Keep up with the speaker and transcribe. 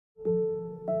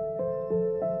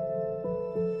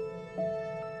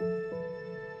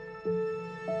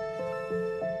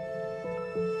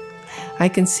I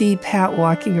can see Pat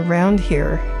walking around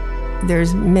here.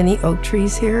 There's many oak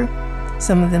trees here.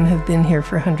 Some of them have been here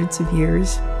for hundreds of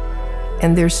years.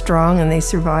 And they're strong and they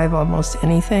survive almost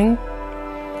anything.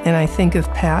 And I think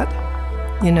of Pat,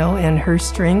 you know, and her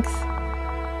strength.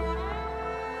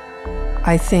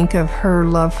 I think of her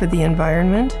love for the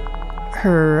environment,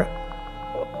 her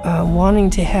wanting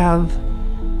to have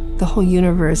the whole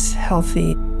universe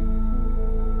healthy.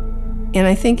 And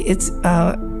I think it's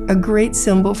a great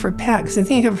symbol for Pat, because I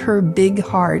think of her big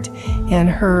heart and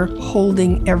her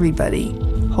holding everybody,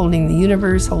 holding the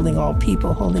universe, holding all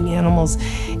people, holding animals.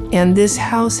 And this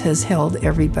house has held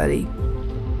everybody.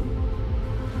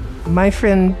 My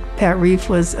friend Pat Reif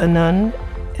was a nun,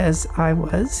 as I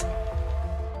was.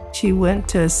 She went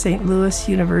to St. Louis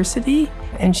University,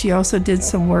 and she also did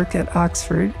some work at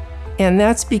Oxford. And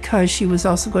that's because she was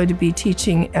also going to be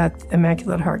teaching at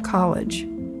Immaculate Heart College.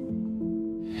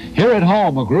 Here at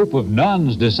home, a group of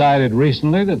nuns decided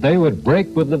recently that they would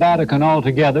break with the Vatican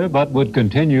altogether, but would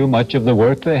continue much of the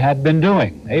work they had been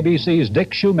doing. ABC's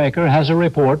Dick Shoemaker has a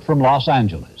report from Los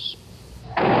Angeles.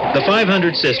 The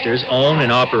 500 sisters own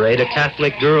and operate a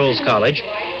Catholic girls' college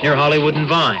near Hollywood and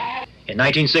Vine. In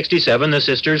 1967, the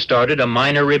sisters started a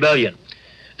minor rebellion.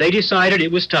 They decided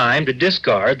it was time to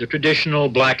discard the traditional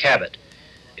black habit.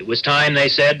 It was time, they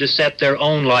said, to set their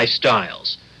own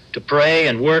lifestyles, to pray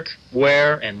and work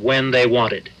where and when they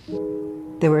wanted.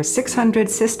 There were 600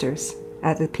 sisters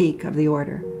at the peak of the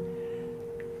order,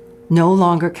 no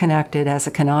longer connected as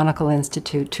a canonical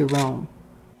institute to Rome.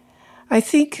 I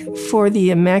think for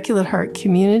the Immaculate Heart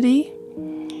community,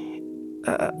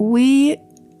 we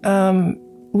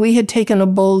had taken a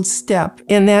bold step,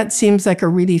 and that seems like a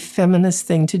really feminist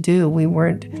thing to do. We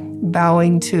weren't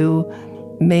bowing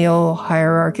to male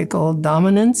hierarchical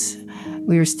dominance.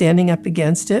 We were standing up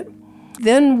against it.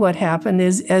 Then what happened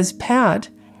is, as Pat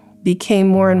became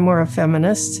more and more a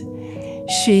feminist,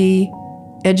 she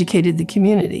educated the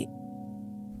community.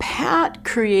 Pat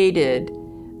created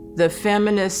the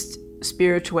feminist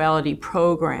spirituality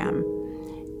program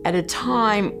at a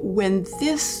time when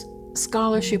this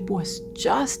scholarship was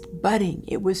just budding.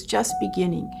 It was just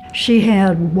beginning. She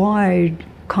had wide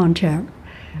contact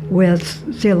with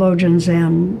theologians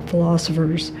and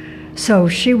philosophers, so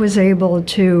she was able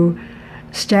to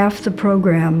staff the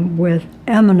program with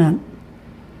eminent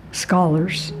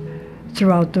scholars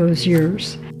throughout those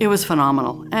years. It was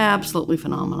phenomenal, absolutely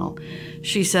phenomenal.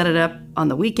 She set it up on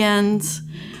the weekends.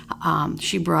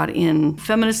 She brought in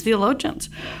feminist theologians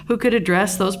who could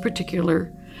address those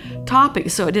particular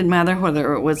topics. So it didn't matter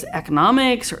whether it was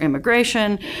economics or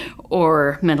immigration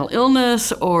or mental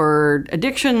illness or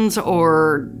addictions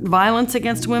or violence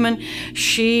against women.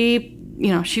 She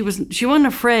wasn't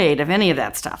afraid of any of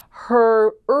that stuff.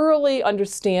 Her early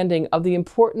understanding of the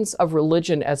importance of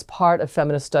religion as part of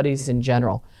feminist studies in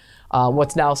general,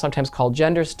 what's now sometimes called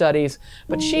gender studies,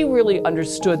 but she really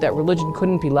understood that religion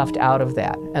couldn't be left out of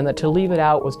that, and that to leave it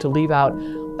out was to leave out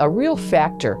a real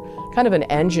factor, kind of an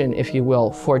engine, if you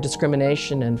will, for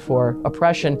discrimination and for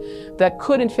oppression that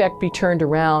could in fact be turned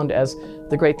around, as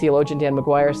the great theologian Dan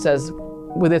McGuire says,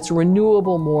 with its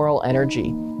renewable moral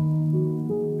energy.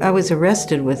 I was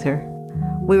arrested with her.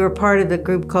 We were part of a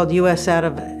group called U.S. Out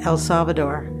of El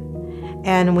Salvador,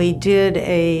 and we did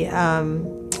a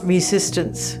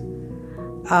resistance,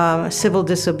 civil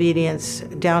disobedience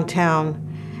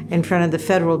downtown in front of the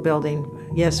federal building.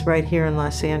 Yes, right here in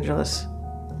Los Angeles.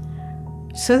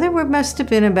 So there must have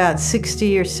been about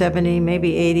 60 or 70,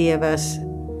 maybe 80 of us.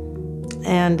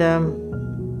 And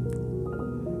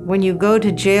when you go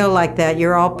to jail like that,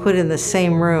 you're all put in the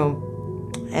same room.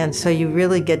 And so you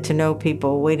really get to know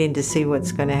people, waiting to see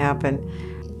what's going to happen.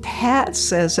 Pat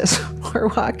says, as we're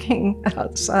walking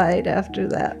outside after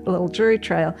that little jury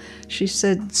trial, she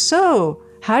said, "So,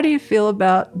 how do you feel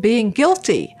about being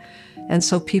guilty?" And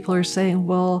so people are saying,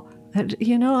 "Well,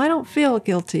 you know, I don't feel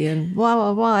guilty," and blah,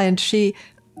 blah, blah. And she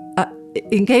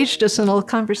engaged us in a little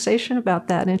conversation about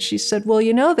that. And she said, "Well,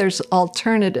 you know, there's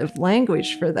alternative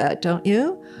language for that, don't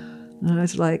you?" And I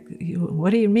was like,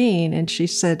 "What do you mean?" And she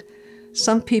said,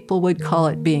 "Some people would call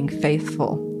it being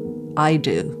faithful. I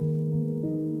do."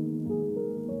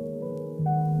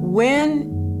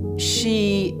 When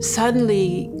she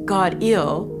suddenly got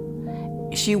ill,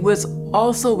 she was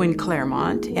also in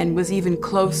Claremont and was even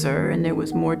closer, and there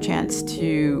was more chance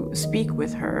to speak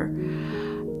with her.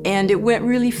 And it went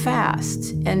really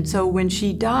fast. And so when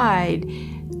she died,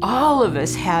 all of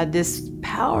us had this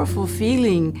powerful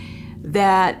feeling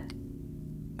that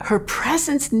her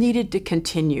presence needed to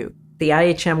continue. The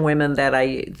IHM women that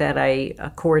I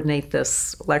coordinate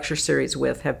this lecture series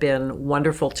with have been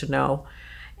wonderful to know.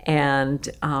 And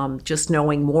just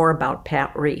knowing more about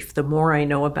Pat Reif, the more I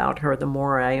know about her, the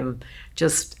more I am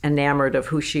just enamored of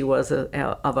who she was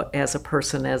as a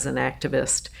person, as an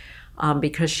activist,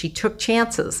 because she took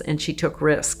chances and she took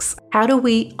risks. How do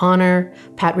we honor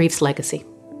Pat Reif's legacy?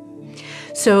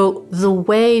 So the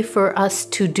way for us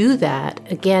to do that,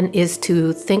 again, is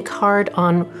to think hard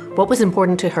on what was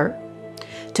important to her,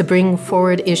 to bring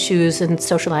forward issues in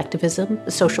social activism,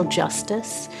 social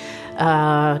justice,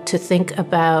 to think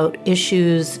about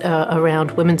issues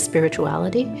around women's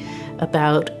spirituality,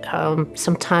 about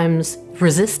sometimes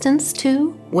resistance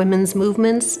to women's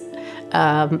movements,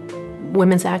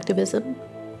 women's activism,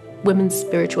 women's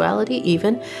spirituality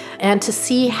even, and to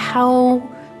see how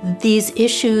these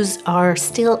issues are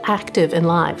still active and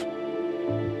live.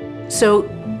 So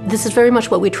this is very much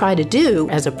what we try to do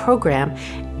as a program,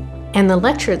 and the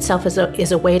lecture itself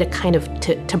is a way to kind of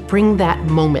to bring that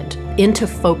moment into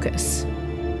focus.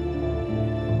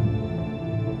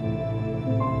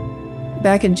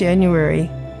 Back in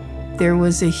January, there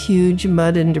was a huge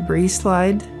mud and debris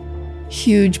slide.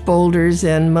 Huge boulders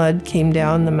and mud came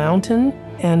down the mountain,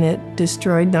 and it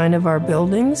destroyed 9 of our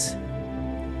buildings.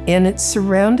 And it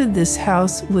surrounded this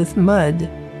house with mud,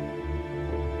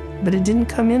 but it didn't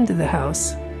come into the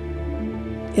house.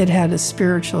 It had a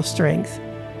spiritual strength.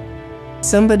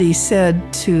 Somebody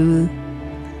said to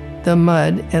the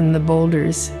mud and the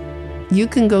boulders, "You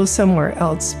can go somewhere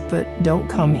else, but don't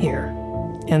come here."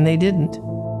 And they didn't.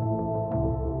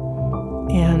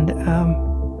 And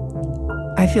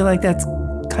I feel like that's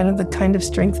kind of the kind of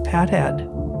strength Pat had.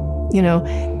 You know,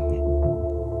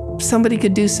 somebody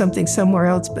could do something somewhere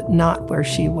else, but not where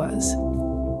she was.